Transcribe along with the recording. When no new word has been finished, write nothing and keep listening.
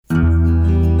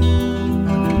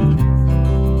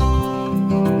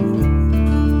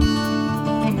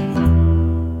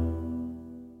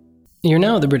You're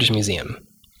now at the British Museum.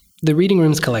 The Reading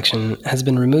Room's collection has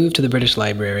been removed to the British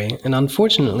Library, and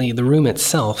unfortunately the room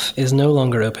itself is no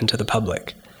longer open to the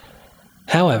public.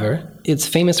 However, its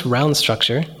famous round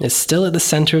structure is still at the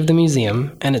center of the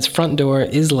museum, and its front door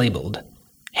is labeled.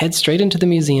 Head straight into the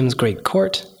museum's great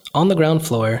court, on the ground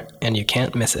floor, and you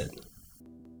can't miss it.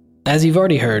 As you've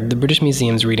already heard, the British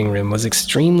Museum's reading room was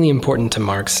extremely important to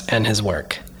Marx and his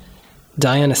work.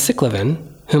 Diana Siclevin,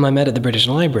 whom I met at the British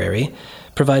Library,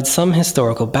 provides some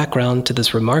historical background to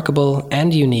this remarkable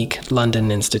and unique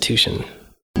London institution.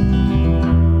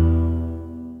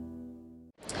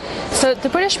 So the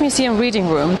British Museum Reading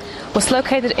Room was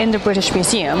located in the British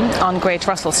Museum on Great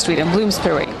Russell Street in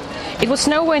Bloomsbury. It was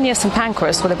nowhere near St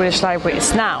Pancras, where the British Library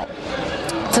is now.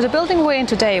 So the building we're in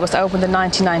today was opened in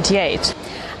 1998.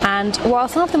 And while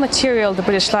some of the material the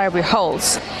British Library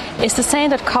holds is the same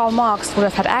that Karl Marx would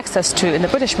have had access to in the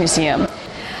British Museum,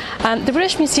 the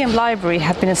British Museum Library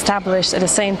had been established at the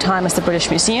same time as the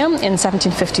British Museum in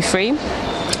 1753,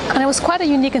 and it was quite a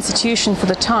unique institution for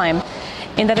the time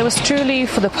in that it was truly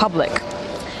for the public.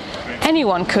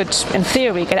 Anyone could, in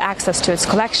theory, get access to its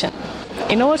collection.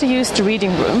 In order to use the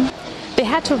reading room, they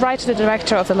had to write to the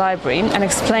director of the library and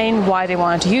explain why they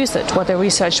wanted to use it, what their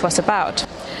research was about,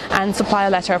 and supply a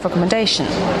letter of recommendation.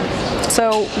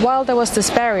 So while there was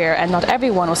this barrier and not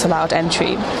everyone was allowed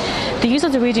entry, the use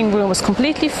of the reading room was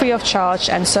completely free of charge,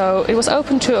 and so it was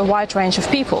open to a wide range of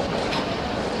people.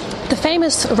 The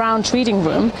famous round reading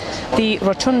room, the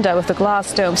Rotunda with the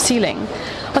glass dome ceiling,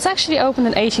 was actually opened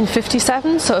in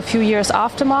 1857, so a few years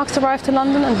after Marx arrived in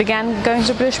London and began going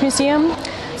to the British Museum.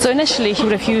 So initially he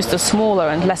would have used a smaller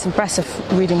and less impressive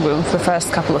reading room for the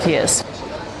first couple of years.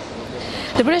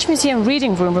 The British Museum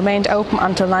Reading Room remained open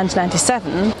until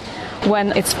 1997,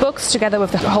 when its books, together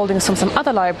with the holdings from some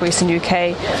other libraries in the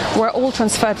UK, were all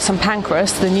transferred to St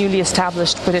Pancras, the newly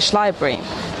established British Library.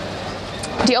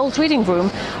 The old reading room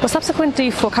was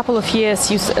subsequently for a couple of years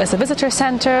used as a visitor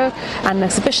centre and an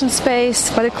exhibition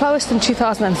space, but it closed in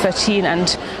 2013,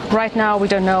 and right now we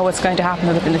don't know what's going to happen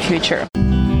with it in the future.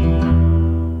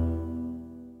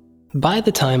 By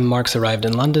the time Marx arrived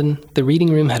in London, the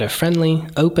reading room had a friendly,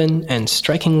 open, and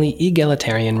strikingly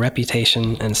egalitarian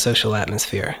reputation and social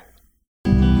atmosphere.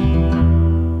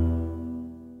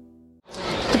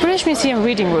 The British Museum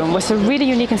Reading Room was a really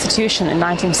unique institution in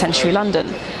 19th century London,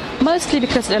 mostly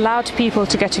because it allowed people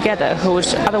to get together who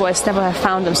would otherwise never have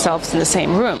found themselves in the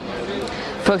same room.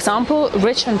 For example,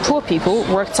 rich and poor people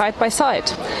worked side by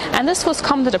side, and this was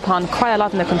commented upon quite a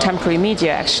lot in the contemporary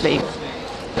media, actually.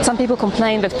 Some people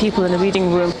complained that people in the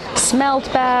reading room smelled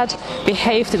bad,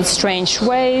 behaved in strange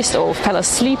ways, or fell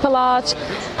asleep a lot.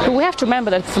 But we have to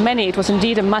remember that for many it was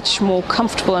indeed a much more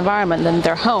comfortable environment than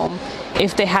their home,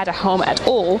 if they had a home at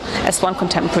all, as one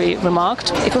contemporary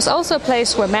remarked. It was also a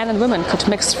place where men and women could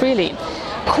mix freely,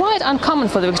 quite uncommon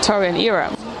for the Victorian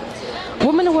era.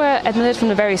 Women were admitted from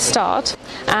the very start,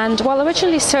 and while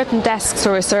originally certain desks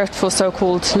were reserved for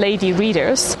so-called lady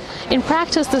readers, in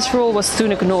practice this rule was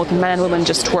soon ignored and men and women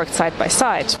just worked side by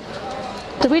side.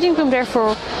 The reading room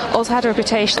therefore also had a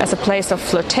reputation as a place of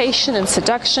flirtation and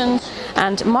seduction,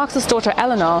 and Marx's daughter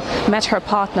Eleanor met her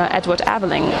partner Edward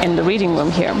Aveling in the reading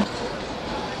room here.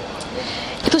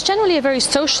 It was generally a very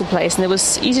social place, and it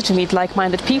was easy to meet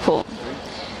like-minded people.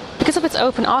 Because of its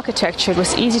open architecture, it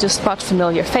was easy to spot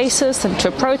familiar faces and to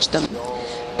approach them.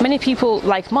 Many people,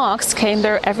 like Marx, came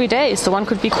there every day, so one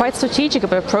could be quite strategic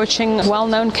about approaching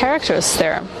well-known characters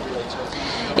there.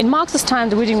 In Marx's time,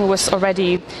 the reading room was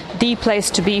already the place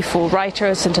to be for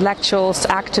writers, intellectuals,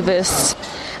 activists,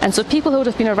 and so people who would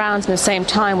have been around in the same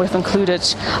time would have included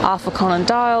Arthur Conan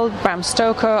Doyle, Bram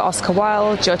Stoker, Oscar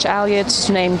Wilde, George Eliot,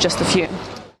 to name just a few.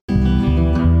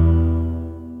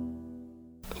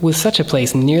 With such a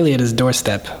place nearly at his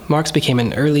doorstep, Marx became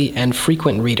an early and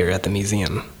frequent reader at the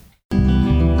museum.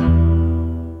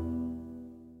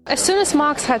 As soon as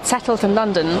Marx had settled in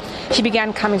London, he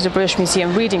began coming to the British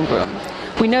Museum Reading Room.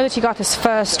 We know that he got his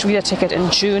first reader ticket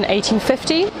in June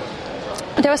 1850.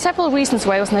 There are several reasons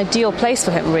why it was an ideal place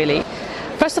for him, really.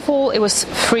 First of all, it was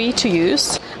free to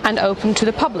use and open to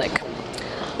the public.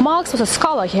 Marx was a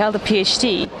scholar, he held a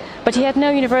PhD, but he had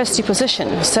no university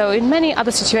position, so in many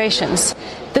other situations,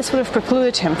 this would have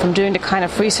precluded him from doing the kind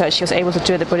of research he was able to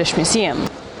do at the British Museum.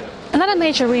 Another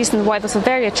major reason why it was a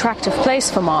very attractive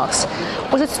place for Marx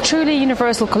was its truly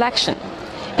universal collection.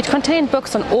 It contained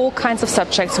books on all kinds of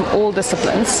subjects from all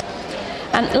disciplines.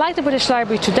 And like the British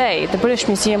Library today, the British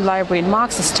Museum Library in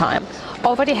Marx's time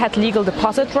already had legal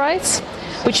deposit rights,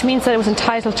 which means that it was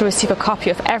entitled to receive a copy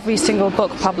of every single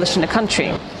book published in the country.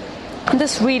 And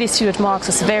this really suited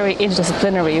Marx's very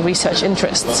interdisciplinary research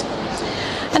interests.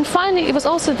 And finally, it was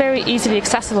also very easily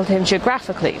accessible to him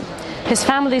geographically. His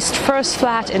family's first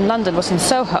flat in London was in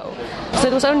Soho, so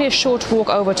it was only a short walk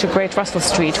over to Great Russell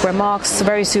Street, where Marx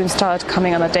very soon started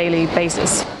coming on a daily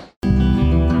basis.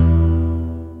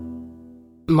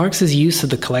 Marx's use of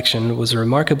the collection was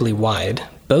remarkably wide,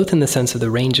 both in the sense of the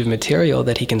range of material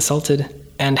that he consulted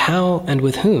and how and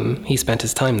with whom he spent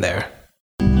his time there.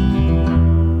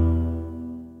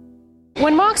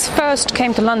 When Marx first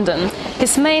came to London,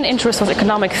 his main interest was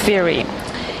economic theory.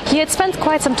 He had spent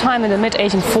quite some time in the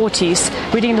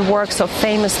mid-1840s reading the works of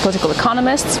famous political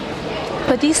economists,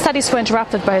 but these studies were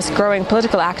interrupted by his growing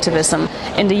political activism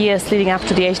in the years leading up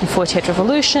to the 1848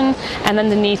 revolution, and then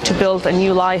the need to build a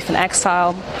new life in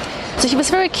exile. So he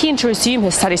was very keen to resume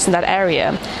his studies in that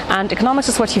area, and economics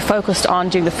is what he focused on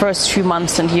during the first few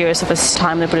months and years of his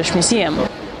time in the British Museum.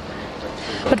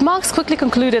 But Marx quickly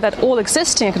concluded that all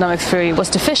existing economic theory was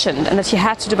deficient and that he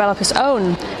had to develop his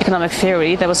own economic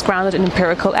theory that was grounded in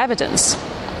empirical evidence.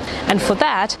 And for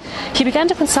that, he began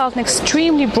to consult an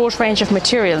extremely broad range of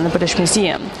material in the British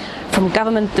Museum, from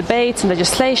government debates and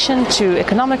legislation to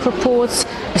economic reports,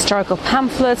 historical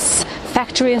pamphlets,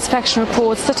 factory inspection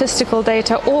reports, statistical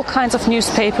data, all kinds of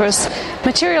newspapers,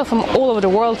 material from all over the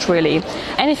world really,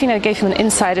 anything that gave him an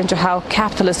insight into how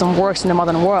capitalism works in the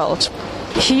modern world.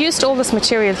 He used all this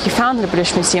material he found in the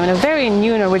British Museum in a very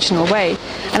new and original way,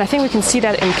 and I think we can see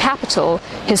that in Capital,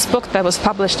 his book that was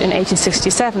published in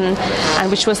 1867, and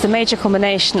which was the major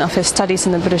culmination of his studies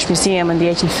in the British Museum in the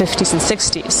 1850s and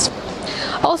 60s.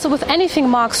 Also, with anything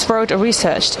Marx wrote or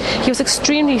researched, he was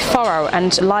extremely thorough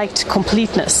and liked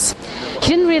completeness. He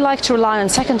didn't really like to rely on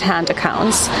second-hand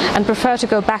accounts and preferred to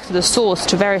go back to the source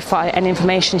to verify any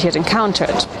information he had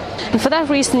encountered. And for that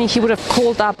reason, he would have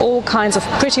called up all kinds of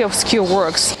pretty obscure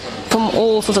works from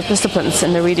all sorts of disciplines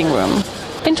in the reading room.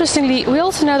 Interestingly, we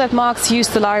also know that Marx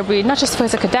used the library not just for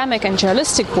his academic and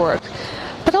journalistic work,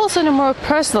 but also in a more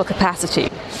personal capacity.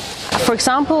 For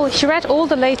example, he read all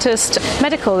the latest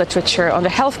medical literature on the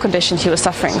health condition he was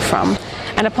suffering from,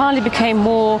 and apparently became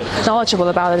more knowledgeable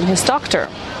about it than his doctor.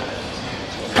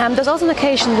 There's also an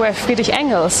occasion where Friedrich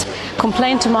Engels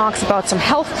complained to Marx about some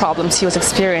health problems he was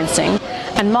experiencing,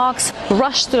 and Marx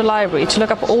rushed to the library to look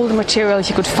up all the material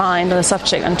he could find on the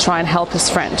subject and try and help his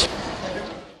friend.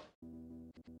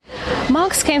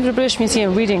 Marx came to the British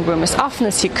Museum reading room as often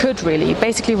as he could really,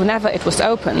 basically whenever it was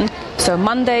open, so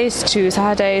Mondays to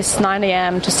Saturdays, 9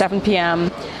 a.m. to 7 p.m.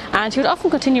 And he would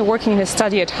often continue working in his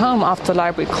study at home after the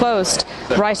library closed,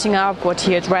 writing up what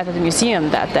he had read at the museum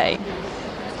that day.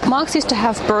 Marx used to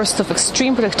have bursts of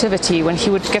extreme productivity when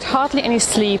he would get hardly any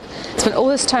sleep, spend all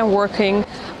his time working,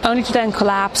 only to then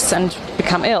collapse and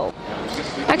become ill.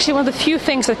 Actually, one of the few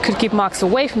things that could keep Marx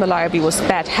away from the library was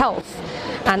bad health.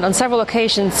 And on several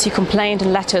occasions he complained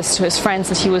in letters to his friends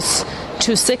that he was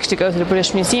too sick to go to the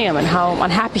British Museum and how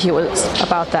unhappy he was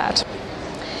about that.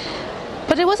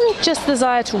 But it wasn't just the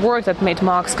desire to work that made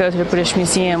Marx go to the British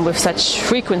Museum with such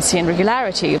frequency and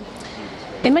regularity.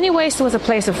 In many ways it was a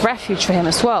place of refuge for him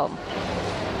as well.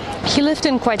 He lived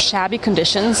in quite shabby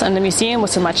conditions, and the museum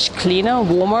was a much cleaner,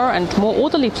 warmer and more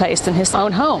orderly place than his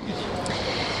own home.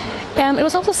 It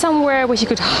was also somewhere where he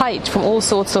could hide from all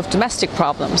sorts of domestic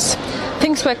problems.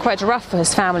 Things were quite rough for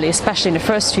his family, especially in the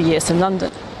first few years in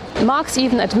London. Marx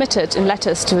even admitted in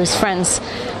letters to his friends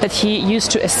that he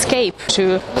used to escape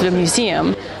to the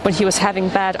museum when he was having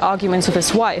bad arguments with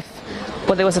his wife,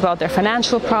 whether it was about their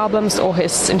financial problems or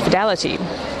his infidelity.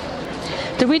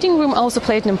 The reading room also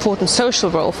played an important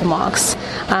social role for Marx.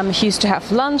 He used to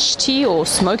have lunch, tea or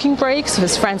smoking breaks with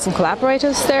his friends and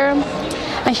collaborators there.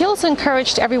 And he also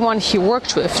encouraged everyone he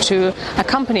worked with to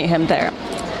accompany him there.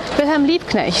 Wilhelm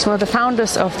Liebknecht, one of the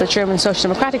founders of the German Social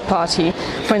Democratic Party,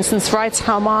 for instance, writes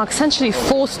how Marx essentially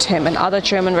forced him and other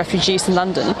German refugees in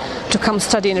London to come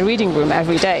study in a reading room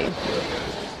every day.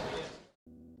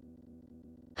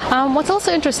 What's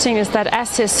also interesting is that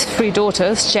as his three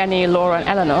daughters, Jenny, Laura and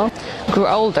Eleanor, grew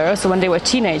older, so when they were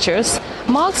teenagers,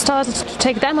 Marx started to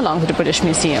take them along to the British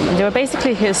Museum. And they were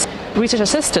basically his research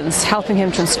assistants, helping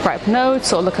him transcribe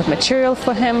notes or look at material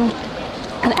for him.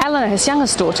 And Eleanor, his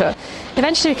youngest daughter,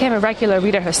 eventually became a regular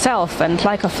reader herself and,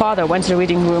 like her father, went to the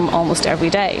reading room almost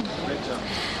every day.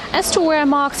 As to where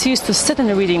Marx used to sit in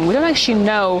the reading, we don't actually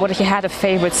know whether he had a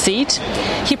favorite seat.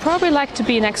 He probably liked to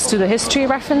be next to the history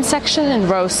reference section in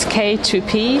rows K to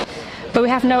P, but we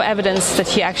have no evidence that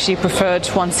he actually preferred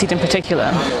one seat in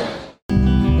particular.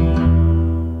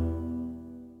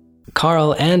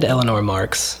 Karl and Eleanor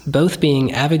Marx, both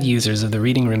being avid users of the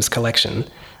reading room's collection,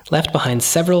 left behind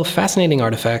several fascinating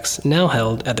artifacts now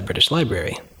held at the British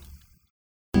Library.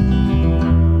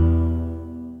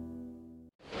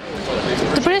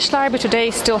 The British Library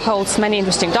today still holds many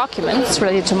interesting documents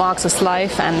related to Marx's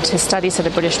life and his studies at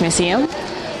the British Museum.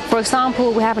 For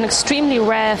example, we have an extremely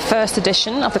rare first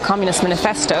edition of the Communist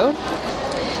Manifesto.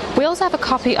 We also have a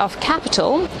copy of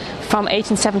Capital from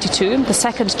 1872, the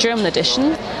second German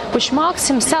edition, which Marx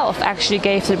himself actually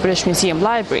gave to the British Museum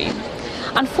Library.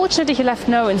 Unfortunately, he left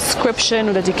no inscription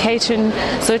or dedication,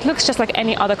 so it looks just like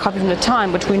any other copy from the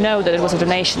time, but we know that it was a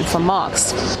donation from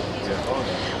Marx.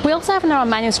 We also have in our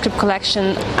manuscript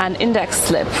collection an index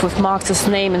slip with Marx's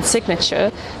name and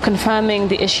signature, confirming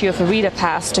the issue of a reader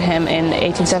pass to him in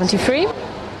 1873.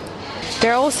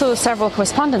 There are also several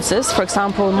correspondences, for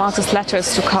example, Marx's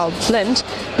letters to Karl Blind,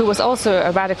 who was also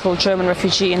a radical German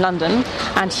refugee in London,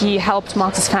 and he helped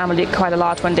Marx's family quite a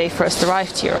lot when they first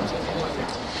arrived here.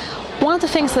 One of the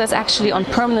things that is actually on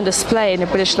permanent display in the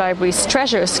British Library's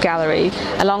Treasures Gallery,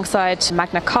 alongside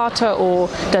Magna Carta or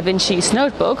Da Vinci's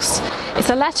notebooks, is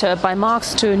a letter by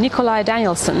Marx to Nikolai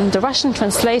Danielson, the Russian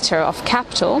translator of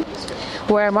Capital,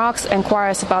 where Marx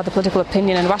inquires about the political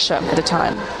opinion in Russia at the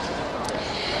time.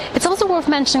 It's also worth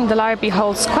mentioning the library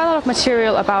holds quite a lot of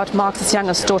material about Marx's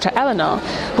youngest daughter Eleanor,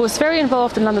 who was very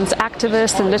involved in London's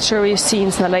activist and literary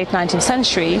scenes in the late 19th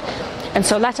century, and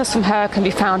so letters from her can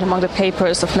be found among the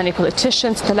papers of many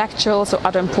politicians, intellectuals, or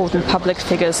other important public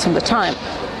figures from the time.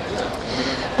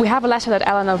 We have a letter that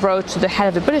Eleanor wrote to the head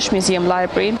of the British Museum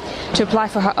Library to apply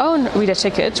for her own reader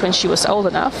ticket when she was old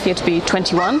enough, yet to be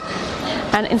 21,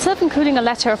 and instead of including a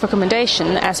letter of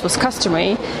recommendation, as was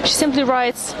customary, she simply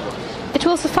writes, "It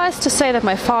will suffice to say that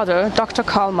my father, Dr.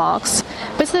 Karl Marx,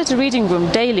 visited the reading room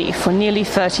daily for nearly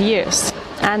 30 years.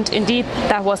 And indeed,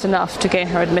 that was enough to gain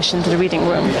her admission to the reading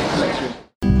room.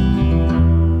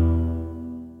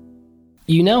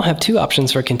 You now have two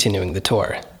options for continuing the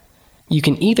tour. You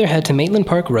can either head to Maitland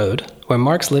Park Road, where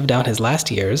Marx lived out his last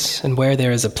years, and where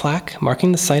there is a plaque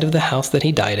marking the site of the house that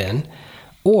he died in,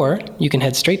 or you can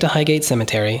head straight to Highgate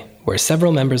Cemetery, where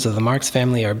several members of the Marx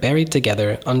family are buried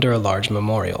together under a large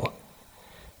memorial.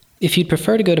 If you'd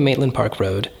prefer to go to Maitland Park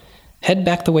Road, head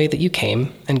back the way that you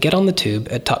came and get on the tube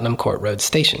at Tottenham Court Road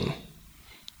Station.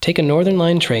 Take a Northern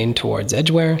Line train towards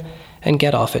Edgware and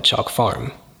get off at Chalk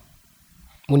Farm.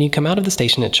 When you come out of the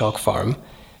station at Chalk Farm,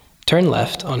 turn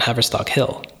left on Haverstock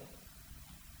Hill.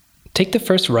 Take the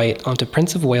first right onto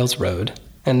Prince of Wales Road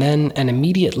and then an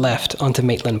immediate left onto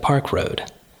Maitland Park Road.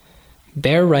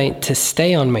 Bear right to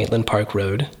stay on Maitland Park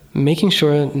Road, making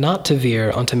sure not to veer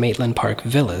onto Maitland Park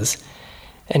Villas,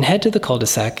 and head to the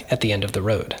cul-de-sac at the end of the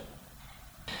road.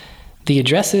 The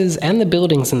addresses and the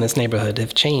buildings in this neighborhood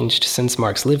have changed since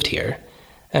Marx lived here,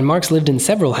 and Marx lived in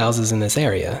several houses in this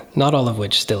area, not all of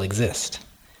which still exist.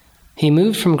 He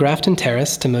moved from Grafton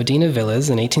Terrace to Modena Villas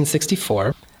in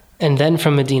 1864, and then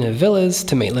from Modena Villas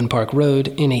to Maitland Park Road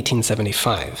in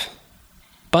 1875.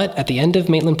 But at the end of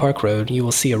Maitland Park Road, you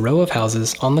will see a row of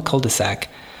houses on the cul-de-sac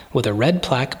with a red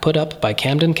plaque put up by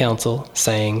Camden Council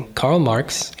saying, Karl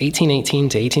Marx, 1818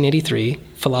 to 1883,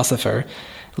 philosopher,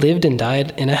 lived and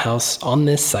died in a house on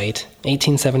this site,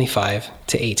 1875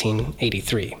 to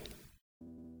 1883.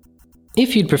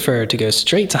 If you'd prefer to go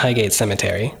straight to Highgate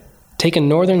Cemetery, take a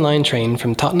Northern Line train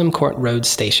from Tottenham Court Road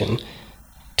Station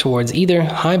towards either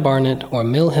High Barnet or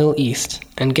Mill Hill East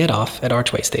and get off at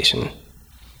Archway Station.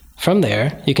 From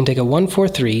there, you can take a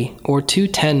 143 or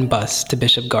 210 bus to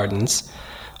Bishop Gardens,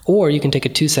 or you can take a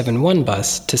 271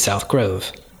 bus to South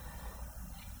Grove.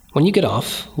 When you get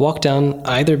off, walk down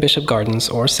either Bishop Gardens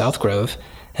or South Grove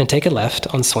and take a left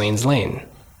on Swains Lane.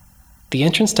 The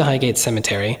entrance to Highgate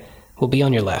Cemetery will be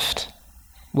on your left.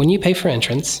 When you pay for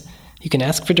entrance, you can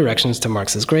ask for directions to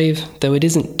Marx's grave, though it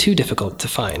isn't too difficult to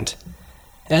find.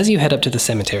 As you head up to the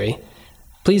cemetery,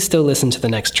 please still listen to the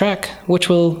next track, which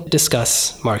will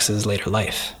discuss Marx's later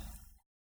life.